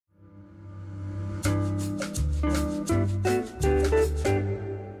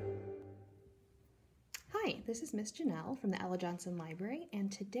is Miss Janelle from the Ella Johnson Library, and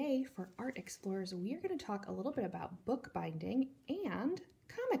today for Art Explorers we are going to talk a little bit about bookbinding and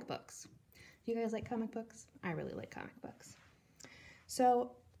comic books. Do you guys like comic books? I really like comic books.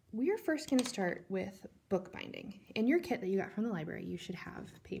 So we are first going to start with bookbinding. In your kit that you got from the library, you should have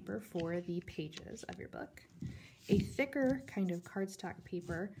paper for the pages of your book, a thicker kind of cardstock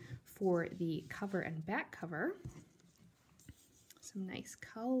paper for the cover and back cover, some nice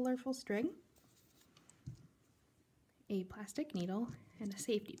colorful string, a plastic needle, and a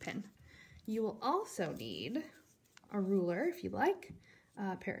safety pin. You will also need a ruler if you'd like,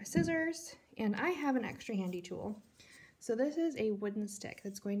 a pair of scissors, and I have an extra handy tool. So this is a wooden stick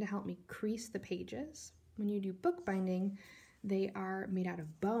that's going to help me crease the pages. When you do bookbinding, they are made out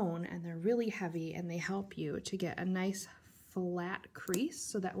of bone and they're really heavy, and they help you to get a nice flat crease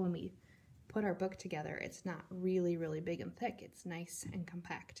so that when we put our book together, it's not really, really big and thick. It's nice and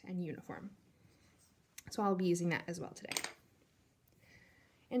compact and uniform. So I'll be using that as well today.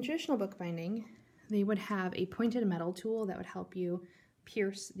 In traditional bookbinding, they would have a pointed metal tool that would help you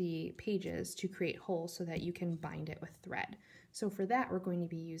pierce the pages to create holes so that you can bind it with thread. So for that, we're going to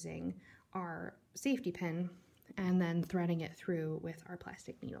be using our safety pin and then threading it through with our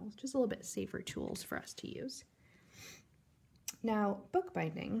plastic needles. Just a little bit safer tools for us to use. Now,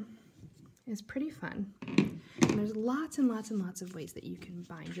 bookbinding is pretty fun. And there's lots and lots and lots of ways that you can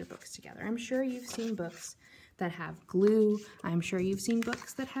bind your books together. I'm sure you've seen books that have glue. I'm sure you've seen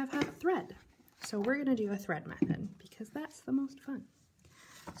books that have thread. So we're going to do a thread method because that's the most fun.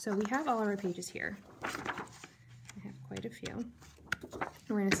 So we have all of our pages here. I have quite a few. And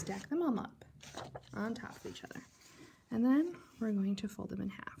we're going to stack them all up on top of each other. And then we're going to fold them in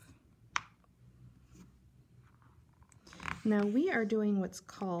half. Now we are doing what's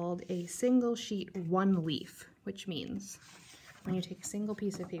called a single sheet one leaf, which means when you take a single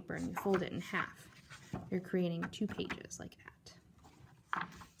piece of paper and you fold it in half, you're creating 2 pages like that.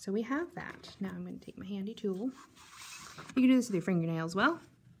 So we have that. Now I'm going to take my handy tool. You can do this with your fingernails, well,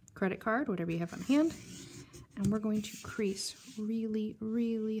 credit card, whatever you have on hand. And we're going to crease really,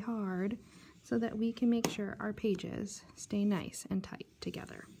 really hard so that we can make sure our pages stay nice and tight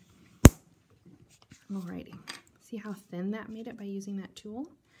together. Alrighty. See how thin that made it by using that tool?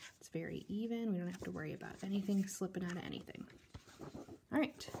 It's very even. We don't have to worry about anything slipping out of anything. All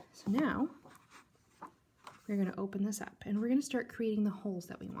right, so now we're going to open this up and we're going to start creating the holes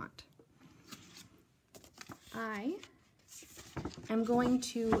that we want. I am going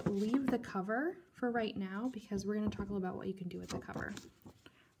to leave the cover for right now because we're going to talk a little about what you can do with the cover.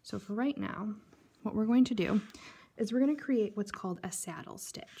 So for right now, what we're going to do is we're going to create what's called a saddle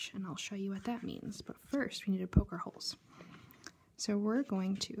stitch, and I'll show you what that means. But first, we need to poke our holes. So we're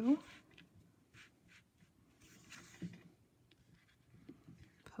going to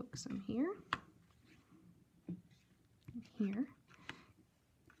poke some here, here,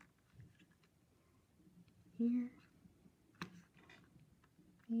 here,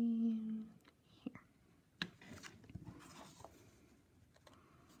 and here.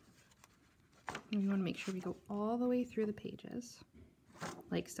 And we want to make sure we go all the way through the pages,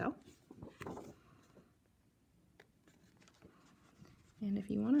 like so. And if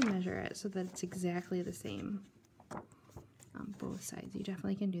you want to measure it so that it's exactly the same on both sides, you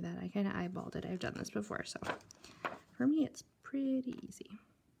definitely can do that. I kind of eyeballed it. I've done this before, so for me it's pretty easy.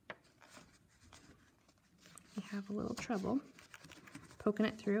 If you have a little trouble poking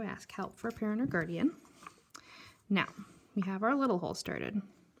it through, ask help for a parent or guardian. Now, we have our little hole started.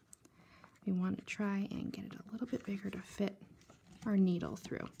 We want to try and get it a little bit bigger to fit our needle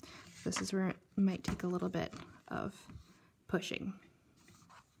through. This is where it might take a little bit of pushing.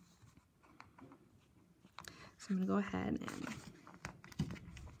 So I'm going to go ahead and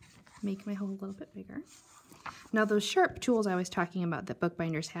make my hole a little bit bigger. Now those sharp tools I was talking about that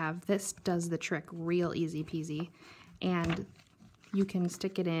bookbinders have, this does the trick real easy peasy, and you can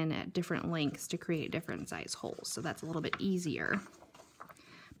stick it in at different lengths to create different size holes, so that's a little bit easier.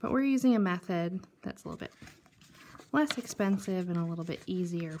 But we're using a method that's a little bit less expensive and a little bit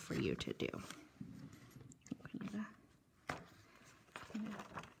easier for you to do.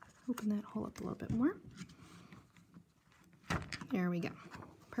 Open that hole up a little bit more. There we go.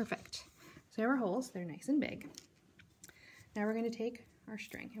 Perfect. So our holes, they're nice and big. Now we're going to take our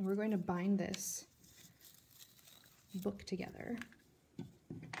string and we're going to bind this book together.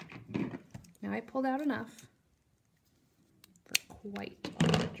 Now I pulled out enough for quite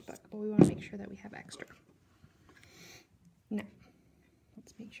a large book, but we want to make sure that we have extra. Now,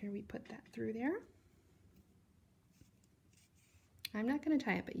 let's make sure we put that through there. I'm not going to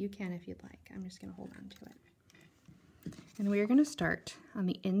tie it, but you can if you'd like. I'm just going to hold on to it. And we are going to start on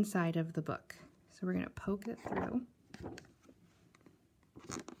the inside of the book. So So we're going to poke it through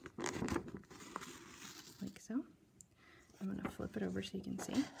like so. I'm going to flip it over so you can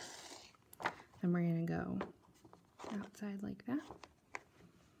see. Then we're going to go outside like that.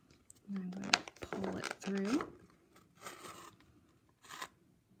 And I'm going to pull it through.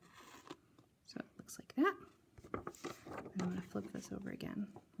 So it looks like that. I'm going to flip this over again.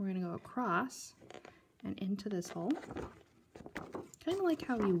 We're going to go across and into this hole. Kind of like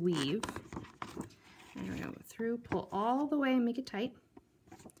how you weave. And we're going to go through, pull all the way and make it tight.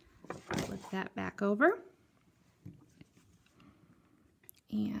 Flip that back over.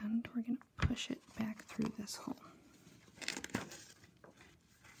 And we're going to push it back through this hole.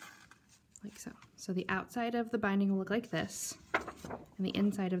 Like so. So the outside of the binding will look like this, and the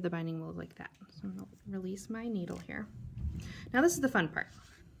inside of the binding will look like that. So I'm going to release my needle here. Now this is the fun part.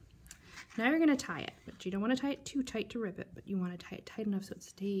 Now you're going to tie it, but you don't want to tie it too tight to rip it, but you want to tie it tight enough so it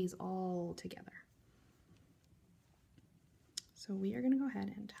stays all together. So we are going to go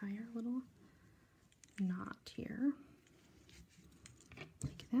ahead and tie our little knot here,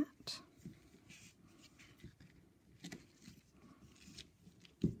 like that.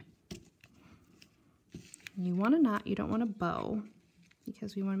 You want a knot, you don't want a bow,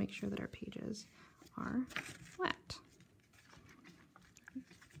 because we want to make sure that our pages are flat.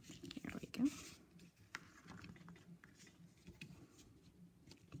 Here we go.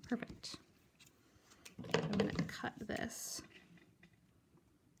 Perfect. I'm going to cut this.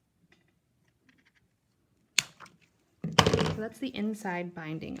 So that's the inside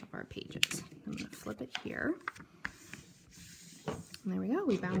binding of our pages. I'm going to flip it here. And there we go.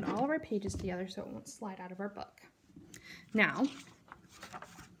 We bound all of our pages together so it won't slide out of our book. Now,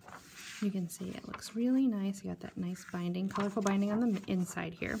 you can see it looks really nice. You got that nice binding, colorful binding on the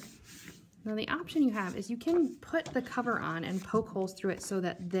inside here. Now the option you have is you can put the cover on and poke holes through it so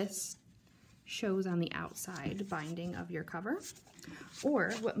that this shows on the outside binding of your cover.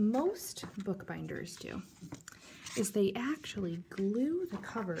 Or what most bookbinders do is they actually glue the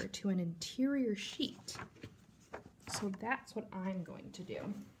cover to an interior sheet. So that's what I'm going to do.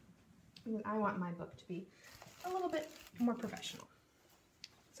 I want my book to be a little bit more professional.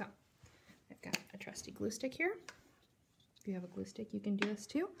 So I've got a trusty glue stick here. If you have a glue stick, you can do this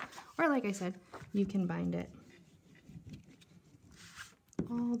too. Or like I said, you can bind it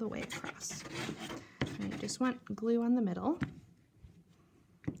all the way across. And you just want glue on the middle.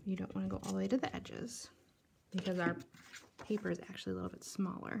 You don't want to go all the way to the edges because our paper is actually a little bit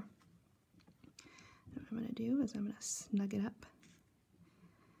smaller. What I'm going to do is I'm going to snug it up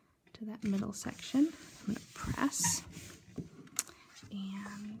to that middle section. I'm going to press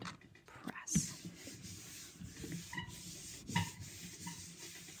and press.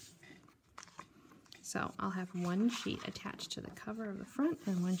 So I'll have one sheet attached to the cover of the front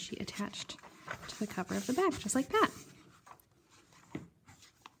and one sheet attached to the cover of the back, just like that.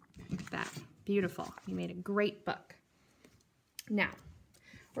 Look at that. Beautiful. You made a great book. Now,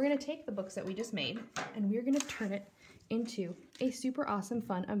 we're going to take the books that we just made and we're going to turn it into a super awesome,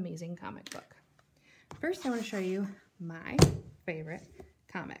 fun, amazing comic book. First, I want to show you my favorite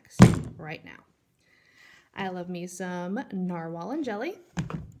comics right now. I love me some Narwhal and Jelly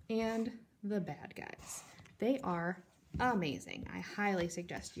and The Bad Guys. They are amazing. I highly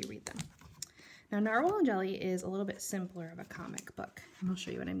suggest you read them. Now, Narwhal and Jelly is a little bit simpler of a comic book, and I'll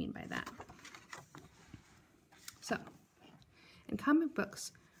show you what I mean by that. So, in comic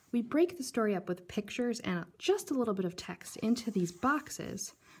books, we break the story up with pictures and just a little bit of text into these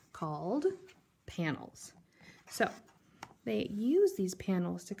boxes called panels. So, they use these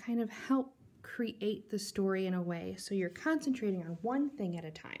panels to kind of help create the story in a way so you're concentrating on one thing at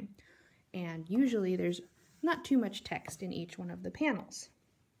a time. And usually there's not too much text in each one of the panels.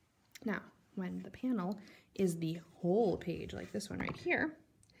 Now, when the panel is the whole page, like this one right here,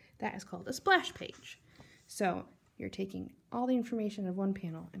 that is called a splash page. So you're taking all the information of one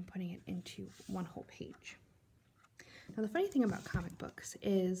panel and putting it into one whole page. Now, the funny thing about comic books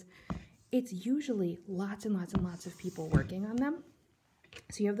is it's usually lots and lots and lots of people working on them.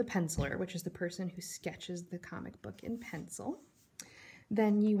 So you have the penciler, which is the person who sketches the comic book in pencil.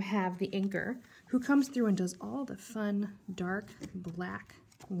 Then you have the inker, who comes through and does all the fun, dark, black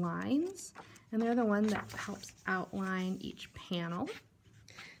lines. And they're the one that helps outline each panel.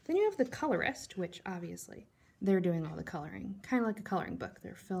 Then you have the colorist, which obviously they're doing all the coloring. Kind of like a coloring book.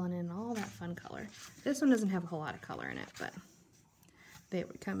 They're filling in all that fun color. This one doesn't have a whole lot of color in it, but they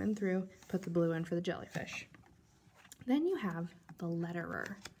would come in through, put the blue in for the jellyfish. Then you have the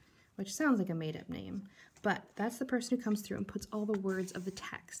letterer, which sounds like a made-up name, but that's the person who comes through and puts all the words of the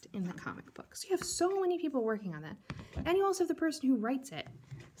text in the comic book. So you have so many people working on that. And you also have the person who writes it.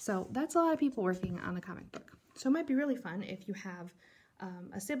 So that's a lot of people working on the comic book. So it might be really fun if you have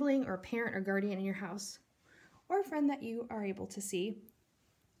a sibling or a parent or guardian in your house, or a friend that you are able to see,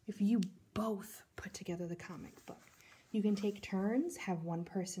 if you both put together the comic book. You can take turns, have one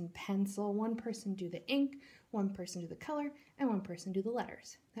person pencil, one person do the ink, one person do the color, and one person do the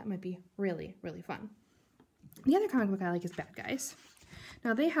letters. That might be really, really fun. The other comic book I like is Bad Guys.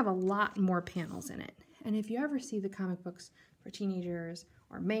 Now they have a lot more panels in it. And if you ever see the comic books for teenagers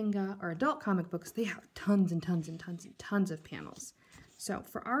or manga or adult comic books, they have tons and tons and tons and tons of panels. So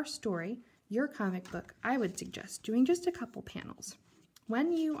for our story, your comic book, I would suggest doing just a couple panels.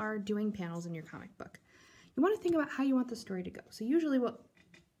 When you are doing panels in your comic book, you want to think about how you want the story to go. So usually what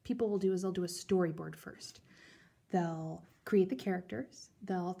people will do is they'll do a storyboard first. They'll create the characters,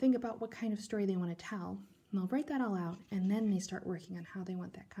 they'll think about what kind of story they want to tell, and they'll write that all out, and then they start working on how they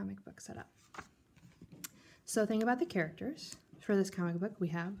want that comic book set up. So think about the characters. For this comic book, we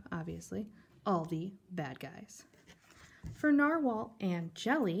have, obviously, all the bad guys. For Narwhal and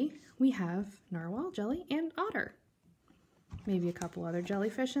Jelly, we have Narwhal, Jelly, and Otter. Maybe a couple other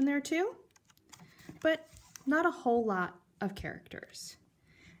jellyfish in there too, but not a whole lot of characters.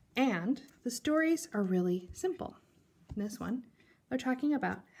 And the stories are really simple. In this one, they're talking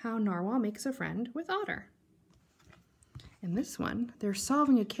about how Narwhal makes a friend with Otter. In this one, they're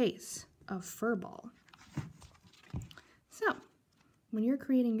solving a case of furball. So, when you're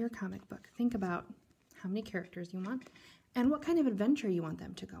creating your comic book, think about how many characters you want and what kind of adventure you want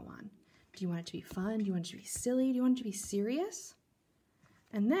them to go on. Do you want it to be fun? Do you want it to be silly? Do you want it to be serious?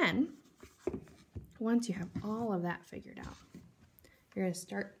 And then, once you have all of that figured out, you're going to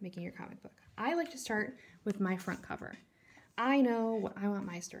start making your comic book. I like to start with my front cover. I know what I want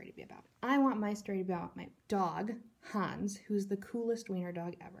my story to be about. I want my story to be about my dog, Hans, who's the coolest wiener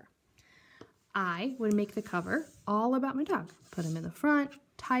dog ever. I would make the cover all about my dog. Put him in the front,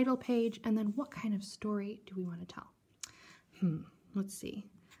 title page, and then what kind of story do we want to tell? Let's see.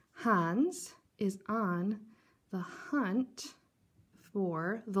 Hans is on the hunt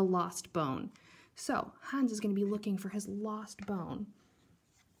for the lost bone. So Hans is going to be looking for his lost bone.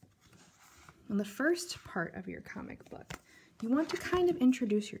 In the first part of your comic book, you want to kind of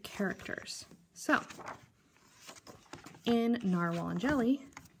introduce your characters. So in Narwhal and Jelly,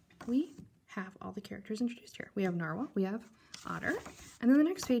 we have all the characters introduced here. We have Narwhal, we have Otter, and then the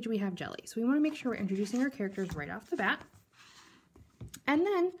next page we have Jelly. So we want to make sure we're introducing our characters right off the bat. And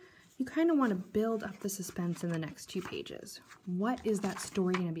then you kind of want to build up the suspense in the next 2 pages. What is that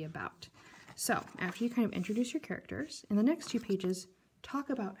story going to be about? So after you kind of introduce your characters, in the next 2 pages, talk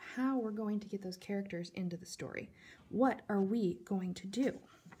about how we're going to get those characters into the story. What are we going to do?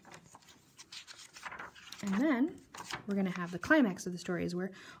 And then we're going to have the climax of the stories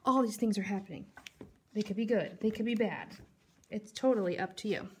where all these things are happening. They could be good, they could be bad. It's totally up to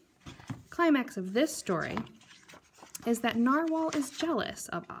you. Climax of this story is that Narwhal is jealous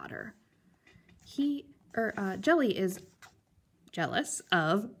of Otter. Jelly is jealous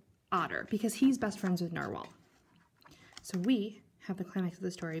of Otter because he's best friends with Narwhal. So we have the climax of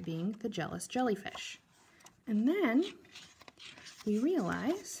the story being the jealous jellyfish. And then we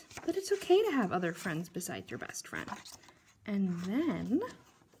realize that it's okay to have other friends besides your best friend. And then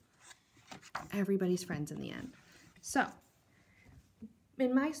everybody's friends in the end. So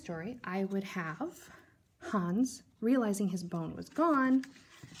in my story, I would have Hans realizing his bone was gone,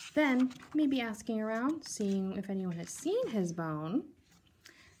 then maybe asking around, seeing if anyone has seen his bone,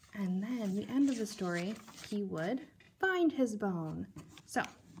 and then the end of the story, he would find his bone. So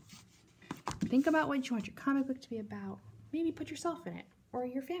think about what you want your comic book to be about. Maybe put yourself in it, or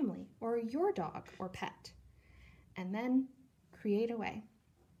your family, or your dog or pet, and then create away.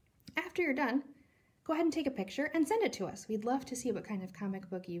 After you're done, go ahead and take a picture and send it to us. We'd love to see what kind of comic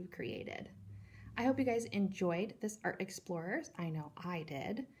book you've created. I hope you guys enjoyed this Art Explorers. I know I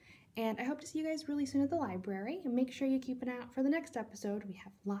did. And I hope to see you guys really soon at the library. And make sure you keep an eye out for the next episode. We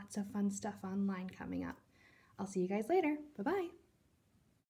have lots of fun stuff online coming up. I'll see you guys later. Bye-bye.